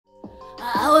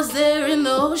was there in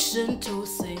the ocean to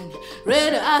sing.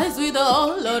 Red eyes with a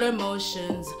whole lot of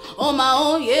emotions. On my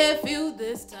own, yeah, feel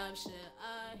this time shit.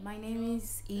 My name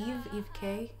is Eve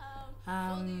K.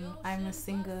 I'm a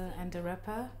singer and a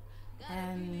rapper,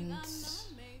 and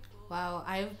wow,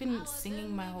 I've been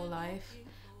singing my whole life,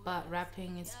 but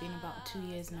rapping it's been about 2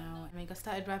 years now. I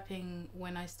started rapping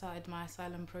when I started my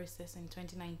asylum process in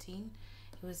 2019.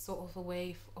 It was sort of a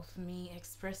way of me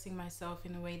expressing myself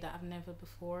in a way that I've never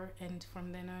before, and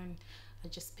from then on I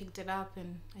just picked it up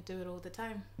and I do it all the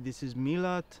time. This is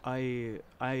Milad.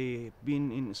 I've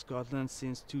been in Scotland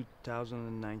since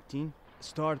 2019.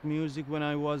 Start music when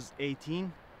I was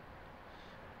 18,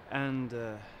 and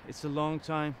it's a long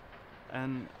time,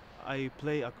 and I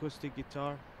play acoustic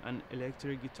guitar and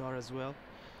electric guitar as well.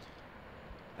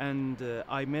 And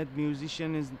I met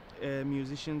musicians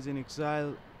in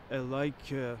Exile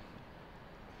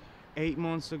 8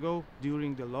 months ago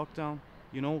during the lockdown.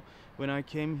 You know, when I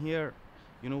came here,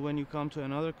 you know, when you come to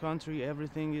another country,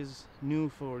 everything is new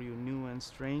for you, new and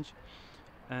strange,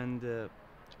 and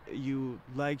you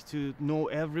like to know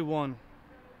everyone,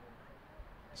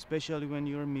 especially when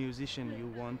you're a musician. You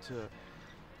want to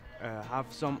have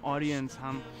some audience,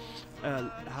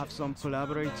 have some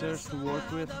collaborators to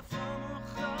work with.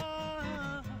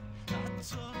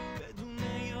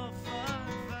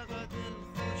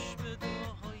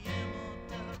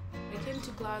 I came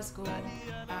to Glasgow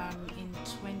in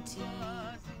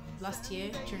last year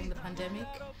during the pandemic,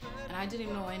 and I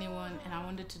didn't know anyone, and I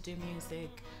wanted to do music.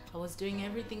 I was doing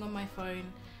everything on my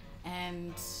phone,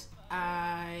 and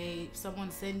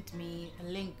someone sent me a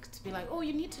link to be like, oh,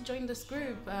 you need to join this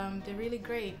group, they're really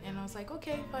great. And I was like,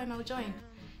 okay, fine, I'll join.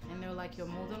 And they were like, you're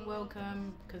more than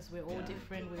welcome, because we're all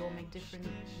different, we all make different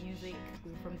music,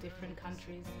 we're from different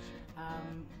countries,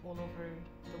 all over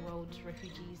the world,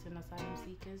 refugees and asylum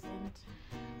seekers. And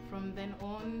from then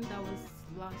on, that was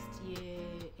last year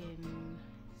in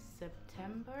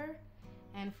September,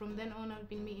 and from then on I've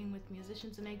been meeting with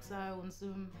musicians in exile on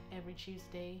Zoom every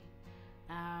Tuesday.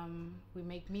 We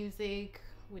make music,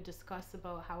 we discuss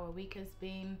about how our week has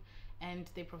been, and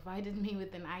they provided me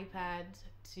with an iPad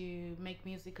to make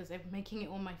music, because making it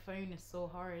on my phone is so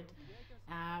hard,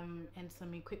 and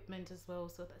some equipment as well,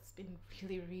 so that's been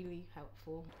really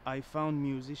helpful. I found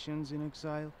musicians in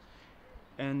exile,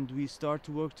 and we start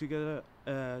to work together,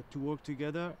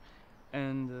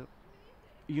 and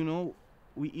you know,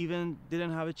 we even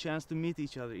didn't have a chance to meet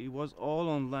each other. It was all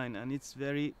online, and it's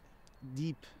very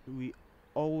deep. We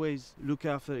always look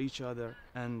after each other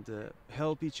and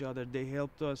help each other. They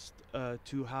helped us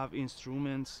to have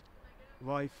instruments,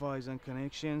 Wi-Fi's and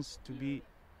connections to be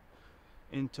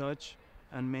in touch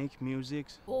and make music.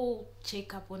 All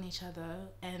check up on each other,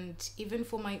 and even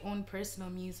for my own personal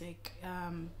music,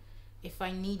 if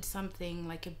I need something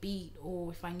like a beat,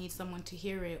 or if I need someone to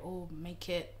hear it or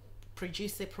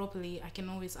produce it properly, I can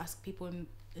always ask people in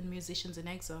musicians in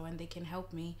exile, and they can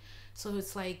help me. So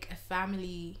it's like a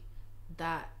family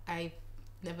that I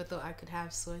never thought I could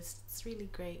have, so it's really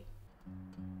great.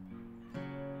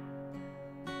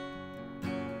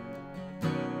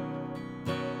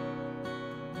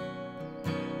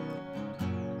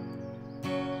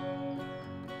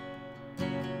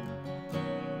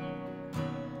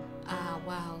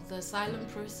 Wow, the asylum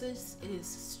process is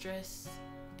stress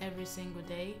every single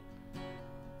day.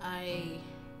 I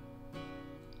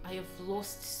have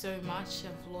lost so much.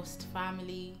 I've lost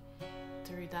family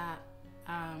through that.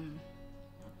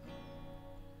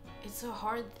 It's a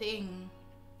hard thing,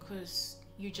 because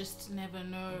you just never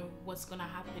know what's gonna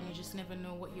happen. You just never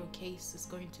know what your case is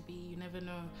going to be. You never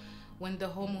know when the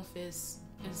Home Office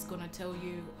is gonna tell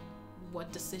you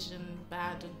what decision,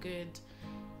 bad or good.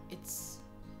 It's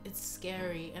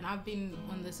scary, and I've been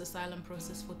on this asylum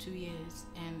process for 2 years,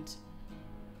 and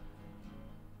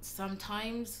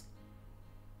sometimes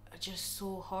it's just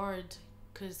so hard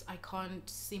because I can't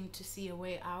seem to see a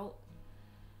way out.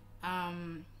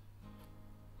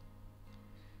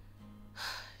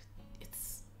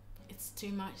 It's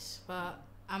too much, but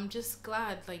I'm just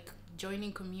glad, like,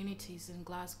 joining communities in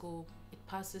Glasgow, it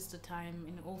passes the time,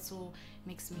 and it also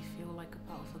makes me feel like a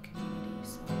part of a community.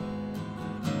 So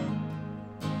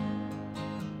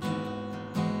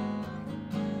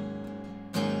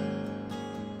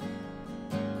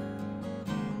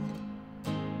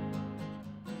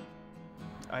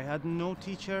I had no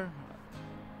teacher,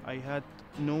 I had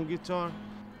no guitar,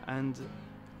 and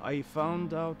I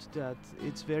found out that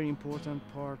it's very important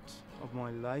part of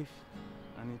my life,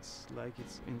 and it's like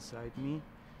it's inside me,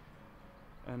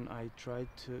 and I tried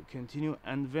to continue.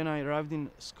 And when I arrived in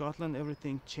Scotland,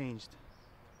 everything changed.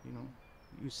 You know,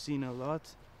 you've seen a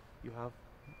lot, you have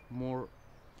more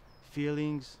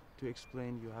feelings to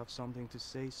explain, you have something to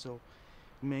say, so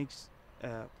it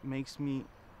makes me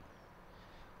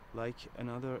like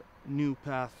another new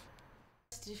path.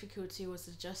 Difficulty was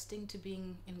adjusting to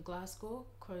being in Glasgow,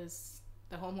 because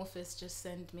the Home Office just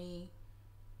sent me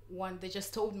they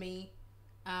just told me,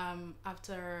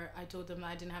 after I told them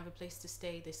I didn't have a place to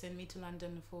stay, they sent me to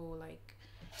London for like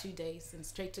 2 days and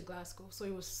straight to Glasgow. So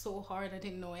it was so hard. I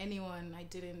didn't know anyone.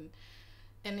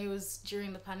 And it was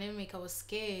during the pandemic. I was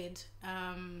scared.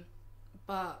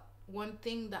 But one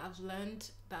thing that I've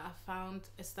learned, that I found,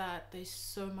 is that there's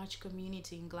so much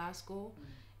community in Glasgow,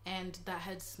 and that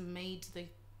has made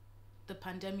the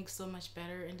pandemic so much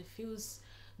better. And it feels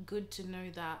good to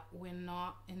know that we're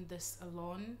not in this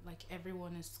alone. Like,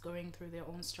 everyone is going through their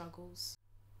own struggles.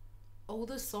 All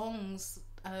the songs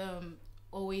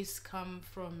always come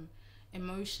from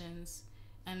emotions,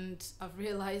 and I've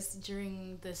realized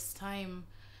during this time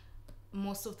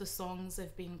most of the songs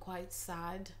have been quite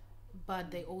sad,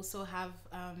 but they also have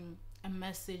a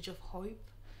message of hope.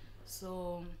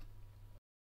 So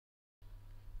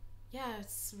yeah,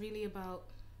 it's really about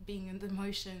being in the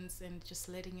emotions and just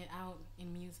letting it out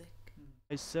in music.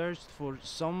 I searched for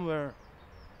somewhere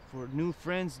for new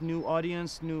friends, new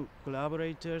audience, new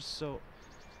collaborators. So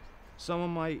some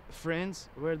of my friends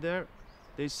were there.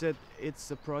 They said it's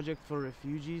a project for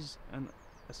refugees and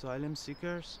asylum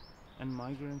seekers and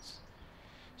migrants.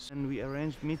 And we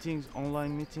arranged meetings,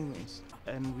 online meetings,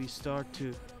 and we start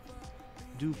to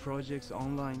do projects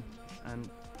online and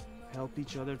help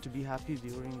each other to be happy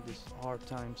during this hard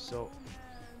time. So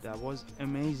that was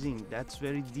amazing. That's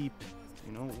very deep,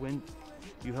 you know, when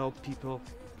you help people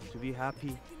to be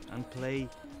happy and play.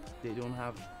 They don't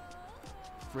have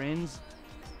friends,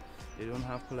 they don't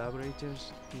have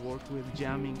collaborators to work with,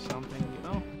 jamming something, you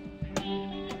know.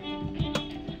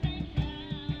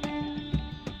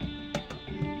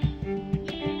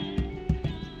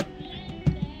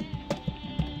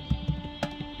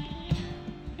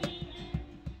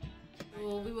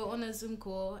 So we were on a Zoom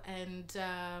call, and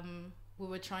we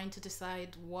were trying to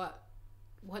decide what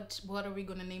are we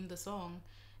gonna name the song.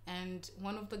 And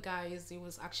one of the guys, he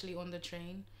was actually on the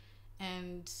train,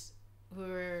 and we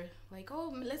were like,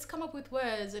 oh, let's come up with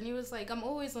words. And he was like, I'm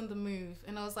always on the move.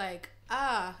 And I was like,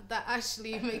 that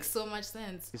actually makes so much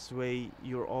sense. This way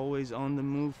you're always on the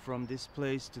move from this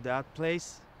place to that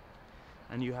place,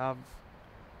 and you have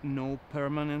no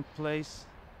permanent place.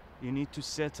 You need to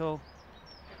settle,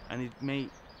 and it may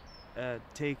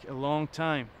take a long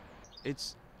time.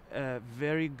 It's a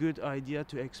very good idea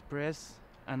to express,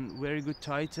 and very good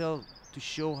title to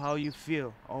show how you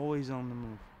feel, always on the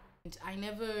move. And I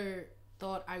never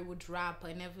thought I would rap.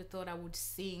 I never thought I would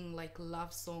sing like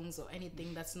love songs or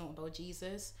anything that's not about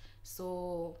Jesus.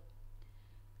 So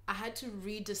I had to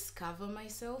rediscover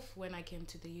myself when I came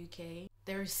to the UK.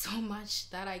 There is so much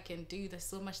that I can do. There's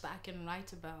so much that I can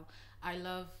write about. I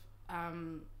love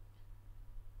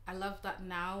that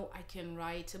now I can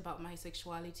write about my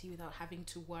sexuality without having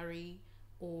to worry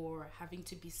or having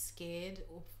to be scared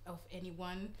of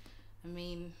anyone. I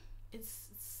mean, it's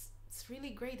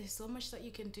really great. There's so much that you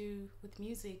can do with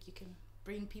music. You can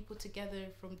bring people together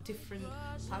from different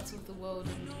parts of the world,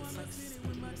 and it's like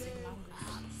speaking the same language.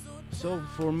 So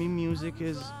for me, music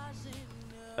is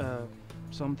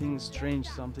something strange,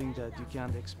 something that you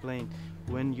can't explain.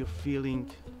 When you're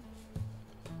feeling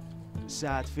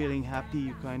sad, feeling happy,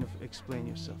 you kind of explain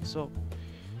yourself. So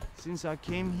since I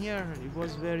came here, it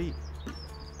was very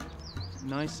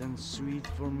nice and sweet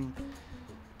for me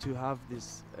to have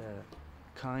this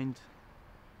kind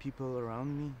people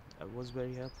around me. It was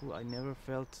very helpful. I never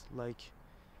felt like,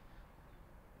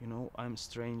 you know, I'm a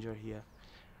stranger here,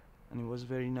 and it was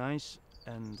very nice.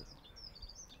 And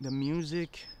the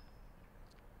music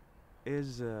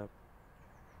is a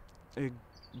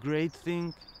great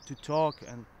thing to talk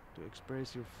and to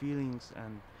express your feelings,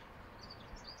 and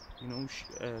you know,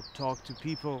 talk to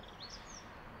people.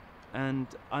 And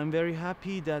I'm very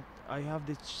happy that I have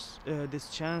this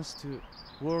chance to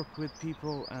work with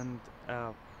people and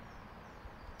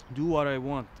do what I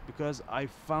want, because I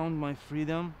found my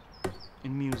freedom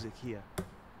in music here.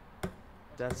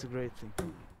 That's a great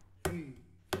thing.